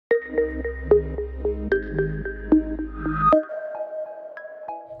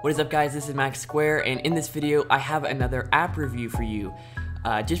What is up, guys? This is Max Square, and in this video I have another app review for you.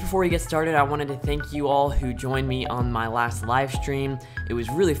 Just before we get started, I wanted to thank you all who joined me on my last live stream. It was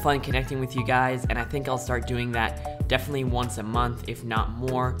really fun connecting with you guys, and I think I'll start doing that definitely once a month, if not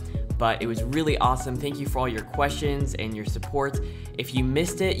more. But it was really awesome. Thank you for all your questions and your support. If you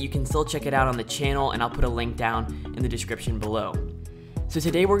missed it, you can still check it out on the channel, and I'll put a link down in the description below. So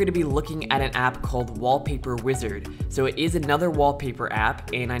today we're going to be looking at an app called Wallpaper Wizard. So it is another wallpaper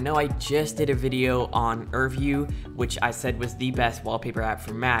app, and I know I just did a video on Urview, which I said was the best wallpaper app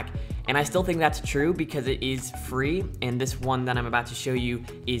for Mac, and I still think that's true because it is free, and this one that I'm about to show you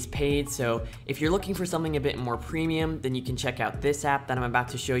is paid. So if you're looking for something a bit more premium, then you can check out this app that I'm about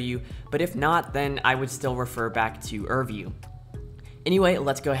to show you, but if not, then I would still refer back to Urview. Anyway,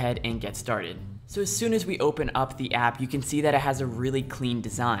 let's go ahead and get started. So as soon as we open up the app, you can see that it has a really clean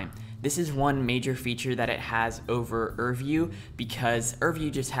design. This is one major feature that it has over Urview, because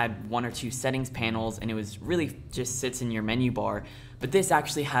Urview just had one or two settings panels and it was really just sits in your menu bar. But this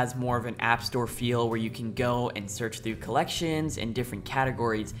actually has more of an app store feel where you can go and search through collections and different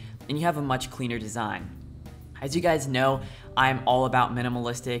categories, and you have a much cleaner design. As you guys know, I'm all about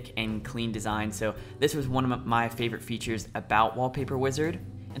minimalistic and clean design, so this was one of my favorite features about Wallpaper Wizard.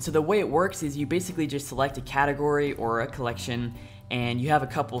 And so the way it works is you basically just select a category or a collection, and you have a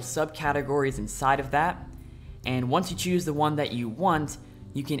couple subcategories inside of that. And once you choose the one that you want,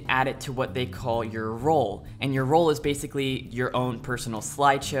 you can add it to what they call your roll. And your roll is basically your own personal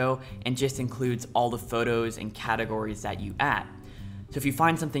slideshow and just includes all the photos and categories that you add. So if you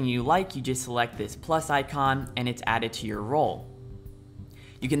find something you like, you just select this plus icon and it's added to your roll.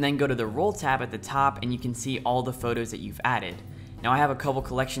 You can then go to the roll tab at the top and you can see all the photos that you've added. Now I have a couple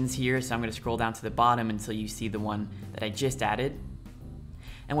collections here, so I'm going to scroll down to the bottom until you see the one that I just added.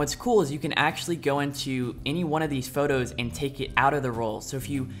 And what's cool is you can actually go into any one of these photos and take it out of the roll. So if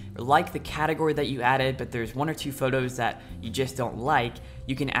you like the category that you added, but there's one or two photos that you just don't like,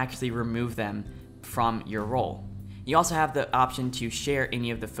 you can actually remove them from your roll. You also have the option to share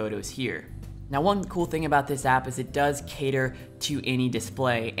any of the photos here. Now, one cool thing about this app is it does cater to any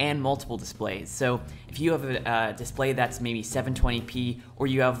display and multiple displays. So if you have a display that's maybe 720p or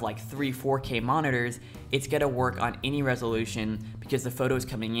you have like 3 4K monitors, it's gonna work on any resolution because the photos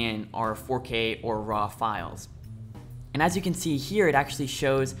coming in are 4K or RAW files. And as you can see here, it actually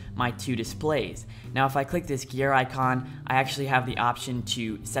shows my two displays. Now if I click this gear icon, I actually have the option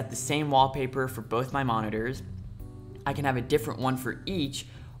to set the same wallpaper for both my monitors. I can have a different one for each,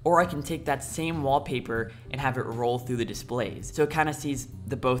 or I can take that same wallpaper and have it roll through the displays. So it kind of sees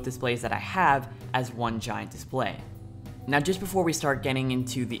the both displays that I have as one giant display. Now just before we start getting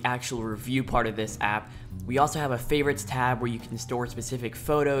into the actual review part of this app, we also have a favorites tab where you can store specific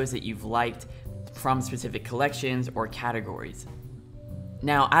photos that you've liked from specific collections or categories.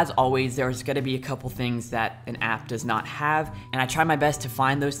 Now, as always, there's going to be a couple things that an app does not have, and I try my best to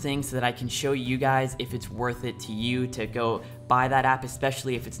find those things so that I can show you guys if it's worth it to you to go buy that app,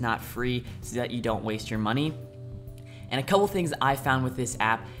 especially if it's not free, so that you don't waste your money. And a couple things I found with this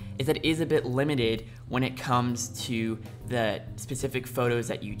app is that it is a bit limited when it comes to the specific photos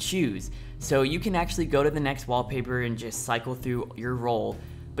that you choose. So you can actually go to the next wallpaper and just cycle through your roll,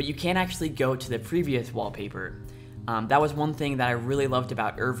 but you can't actually go to the previous wallpaper. That was one thing that I really loved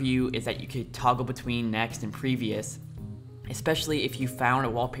about Urview, is that you could toggle between next and previous. Especially if you found a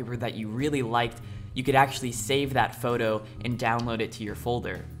wallpaper that you really liked, you could actually save that photo and download it to your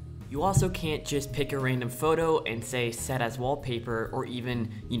folder. You also can't just pick a random photo and say set as wallpaper, or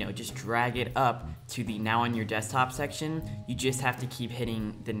even, just drag it up to the now on your desktop section. You just have to keep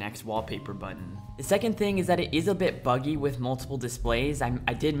hitting the next wallpaper button. The second thing is that it is a bit buggy with multiple displays. I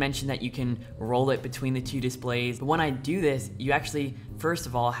did mention that you can roll it between the two displays, but when I do this, you actually, first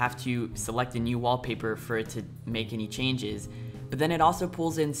of all, have to select a new wallpaper for it to make any changes, but then it also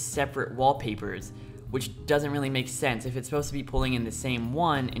pulls in separate wallpapers, which doesn't really make sense. If it's supposed to be pulling in the same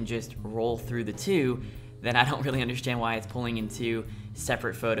one and just roll through the two, then I don't really understand why it's pulling in two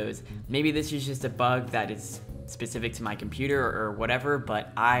separate photos. Maybe this is just a bug that is specific to my computer or whatever,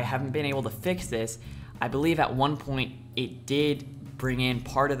 but I haven't been able to fix this. I believe at one point it did bring in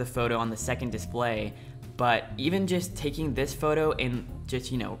part of the photo on the second display, but even just taking this photo and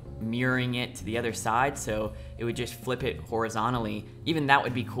just, mirroring it to the other side so it would just flip it horizontally, even that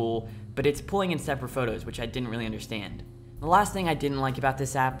would be cool, but it's pulling in separate photos, which I didn't really understand. The last thing I didn't like about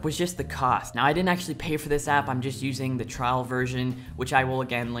this app was just the cost. Now, I didn't actually pay for this app, I'm just using the trial version, which I will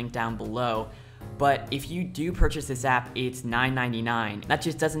again link down below. But if you do purchase this app, it's $9.99. That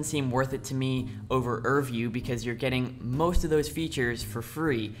just doesn't seem worth it to me over Urview because you're getting most of those features for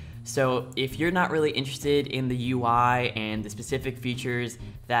free. So if you're not really interested in the UI and the specific features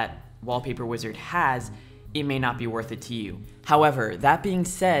that Wallpaper Wizard has, it may not be worth it to you. However, that being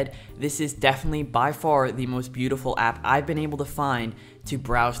said, this is definitely by far the most beautiful app I've been able to find to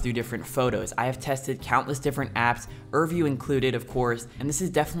browse through different photos. I have tested countless different apps, Urview included of course, and this is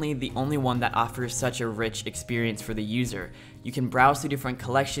definitely the only one that offers such a rich experience for the user. You can browse through different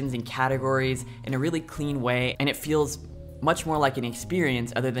collections and categories in a really clean way, and it feels much more like an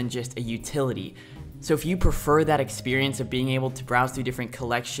experience other than just a utility. So if you prefer that experience of being able to browse through different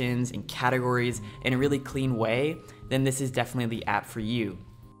collections and categories in a really clean way, then this is definitely the app for you.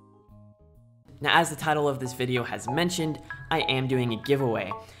 Now, as the title of this video has mentioned, I am doing a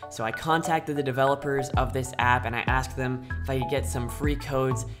giveaway. So I contacted the developers of this app and I asked them if I could get some free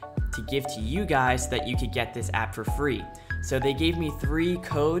codes to give to you guys so that you could get this app for free. So they gave me 3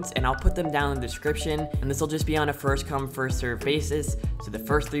 codes and I'll put them down in the description, and this will just be on a first come first serve basis. So the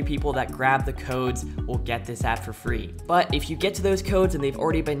first 3 people that grab the codes will get this app for free. But if you get to those codes and they've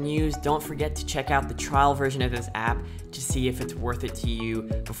already been used, don't forget to check out the trial version of this app to see if it's worth it to you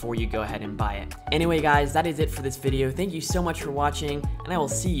before you go ahead and buy it. Anyway guys, that is it for this video. Thank you so much for watching, and I will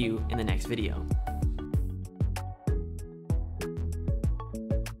see you in the next video.